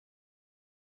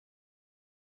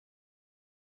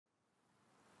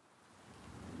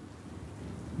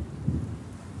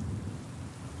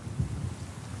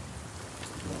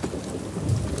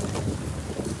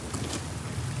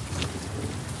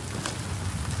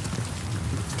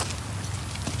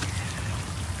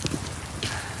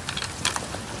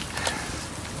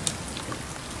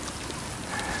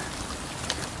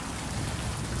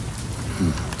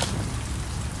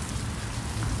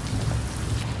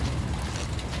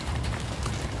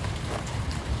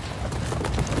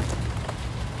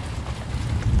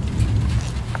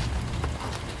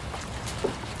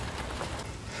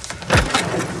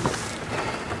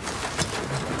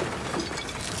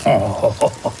I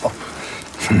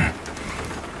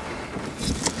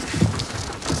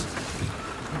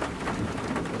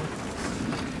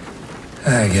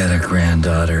got a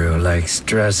granddaughter who likes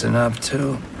dressing up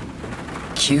too.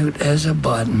 Cute as a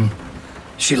button.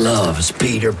 She loves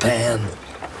Peter Pan.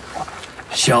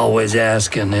 She's always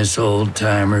asking this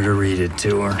old-timer to read it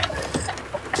to her.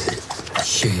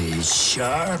 She's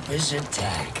sharp as a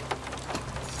tack.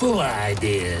 Full of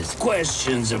ideas,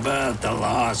 questions about the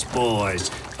Lost Boys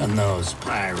and those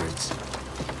pirates.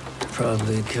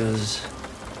 Probably because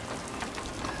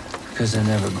I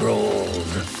never grow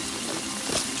old.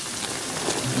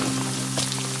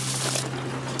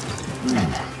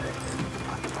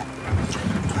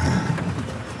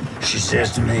 She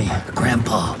says to me,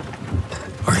 "Grandpa,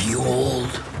 are you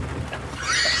old?"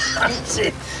 I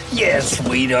said, "Yes,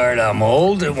 sweetheart, I'm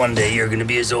old, and one day you're gonna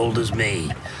be as old as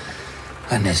me."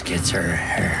 And this gets her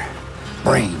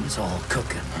brains all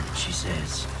cooking, and she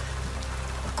says,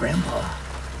 "Grandpa,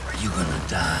 are you gonna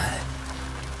die?"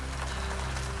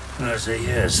 And I say,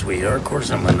 "Yes, sweetheart, of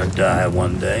course I'm gonna die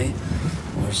one day.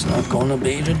 Well, it's not gonna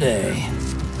be today."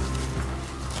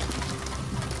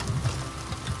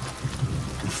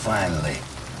 Finally,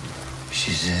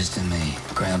 she says to me,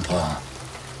 "Grandpa,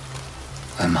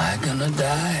 am I gonna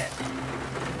die?"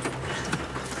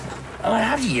 I mean,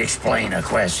 how do you explain a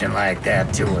question like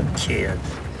that to a kid?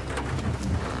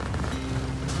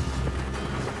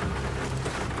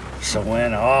 So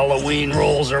when Halloween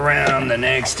rolls around the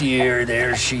next year,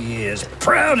 there she is.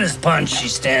 Proud as punch, she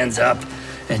stands up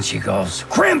and she goes,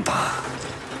 "Grandpa,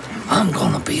 I'm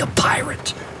gonna be a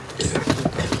pirate."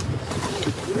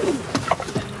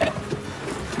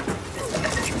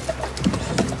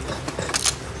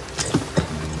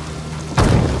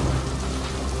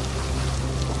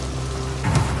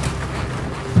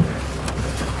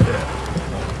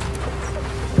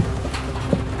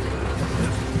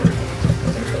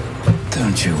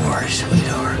 Don't you worry,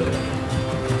 sweetheart.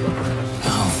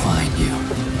 I'll find you.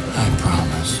 I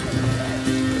promise.